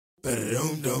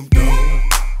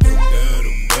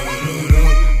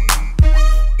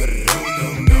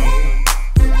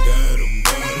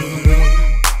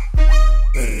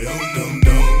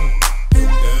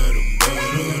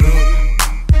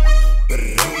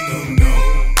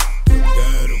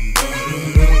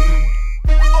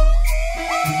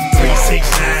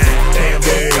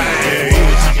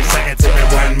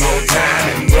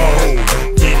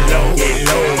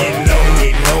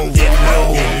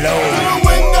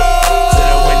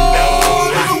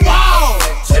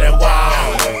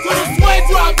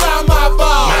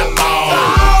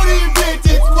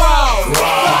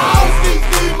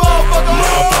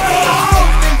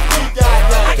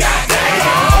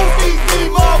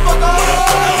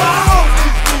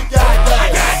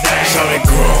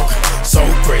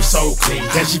So clean,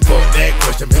 can she put that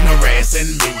question in harassing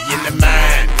me in the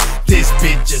mind? This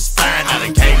bitch is fine. I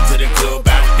done came to the club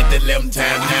about 50-11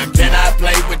 times. Now can I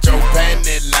play with your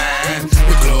panty line?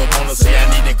 The club wanna say I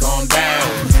need to calm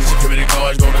down. Security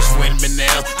guards gonna swing me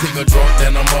now. Think a drunk,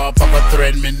 then a motherfucker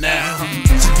threaten me now.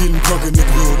 She getting drunk in the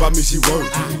club, I mean she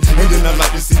working. And then I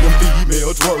like to see them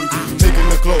females working, taking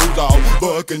the clothes off,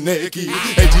 bucking naked.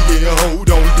 ATL,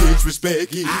 hold on,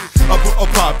 disrespect it. I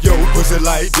pop your pussy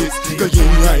like this, cause you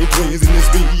ain't twins in this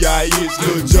B.I.H.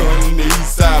 Lil Jon and the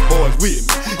East Side boys with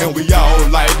me, and we all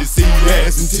like to see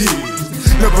ass and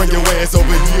tears. Now bring your ass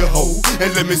over here, ho,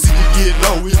 and let me see you get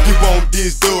low. If you want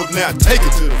this dub, now take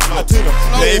it to the floor.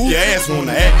 Now if your ass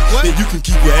wanna act, then you can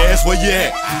keep your ass where you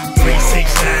at.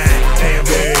 369, damn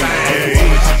good fine.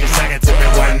 You can suck it to me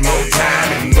one more time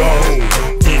and go.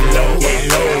 Get low, get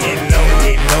low, get low,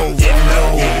 get low, get low,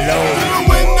 get low. To the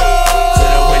window, to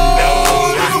the window,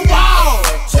 to the wall,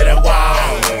 to the wall.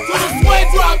 To the sweat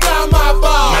drop down my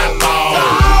ball. My ball. To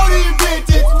all these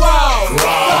bitches raw. To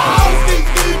all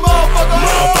these motherfuckers.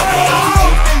 To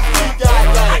all these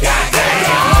goddamn.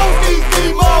 To all these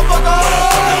motherfuckers.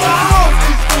 To all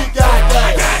these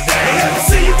goddamn. Let me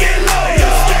see you get low,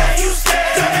 yo. You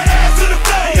scared, turn that ass to the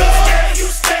floor, yo. You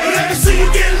scared, let me see you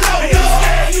get low, yo.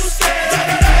 You scared, turn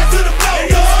that ass to the floor,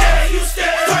 yo. You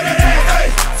scared, turn that ass, hey,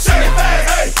 shake it fast,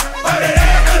 hey, turn that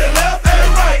ass to the left and the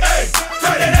right, hey,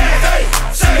 turn that ass, hey,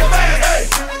 shake it fast, hey,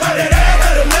 turn that ass to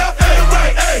the left and the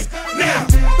right, hey. Now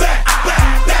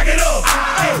back it up,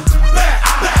 hey,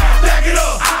 back it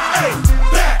up, hey,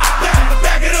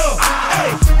 back it up, hey,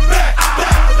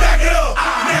 back it up.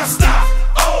 Now stop,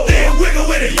 oh, then wiggle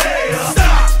with it, yeah.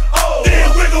 Stop, oh, then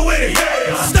wiggle with it,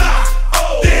 yeah. Stop,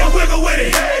 oh, then wiggle with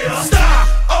it, yeah. Stop,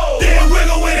 oh, then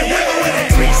wiggle with it, wiggle with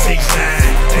it. 369,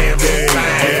 damn good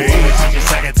fine. You can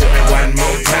suck it to me one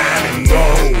more time and go.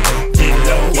 Get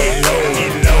low, get low,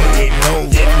 get low, get low,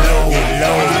 get low, get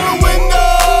low. To the window,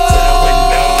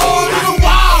 to the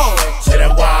wall, To the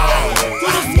wall, to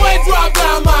the sweat drop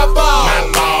down my ball. my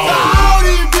ball. To all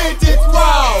these bitches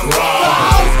raw. To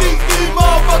all these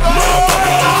motherfuckers.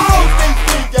 To all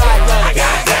these goddamn.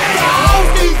 To all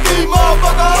these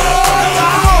motherfuckers. To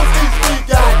all these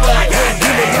goddamn.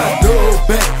 Give me my dog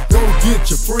back, go get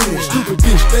your friends. Stupid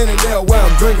bitch standing there while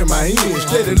I'm drinking my hand.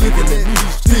 Steady looking at me,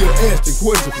 still asking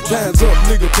questions. Time's up,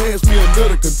 nigga, pass me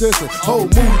another contestant. Whole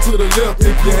move to the left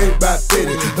if you ain't about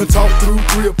 50. I talked through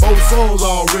 3 or 4 songs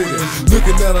already.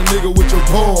 Looking at a nigga with your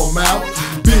palm out.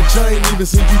 Bitch, I ain't even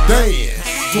seen you dance.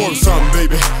 Twerk something,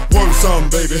 baby, work something,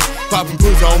 baby. Poppin'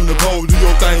 pussy on the pole, do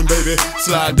your thing, baby.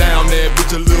 Slide down that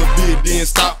bitch a little bit, then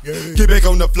stop. Get back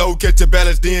on the floor, catch your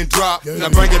balance, then drop. Now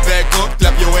bring it back up,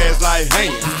 clap your ass like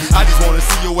hands. I just wanna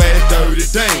see your ass dirty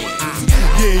dance.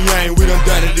 Yeah, we done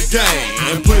done it again,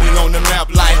 and put it on the map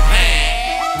like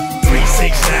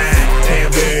 369,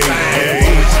 damn good fine.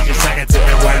 You can suck it to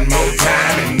me one more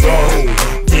time and go.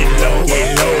 Get low,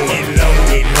 get low, get low,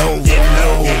 get low, get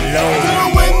low, get low. To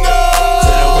the window, To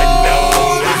the window,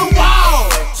 to the wall,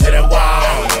 to the wall.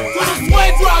 to the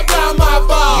sweat drop down my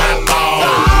ball. My ball. To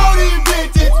all these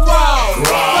bitches raw. To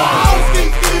all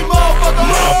these motherfuckers.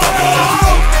 To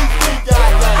all these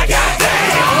goddamn.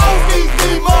 To all these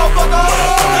motherfuckers.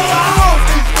 To all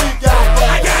these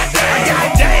goddamn.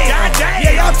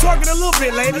 Yeah, y'all twerking a little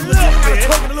bit, ladies.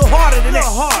 Twerking a little harder than that.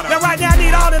 Now right now I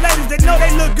need all the ladies that know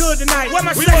they look good tonight. We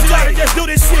want y'all to just do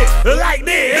this shit like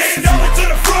this.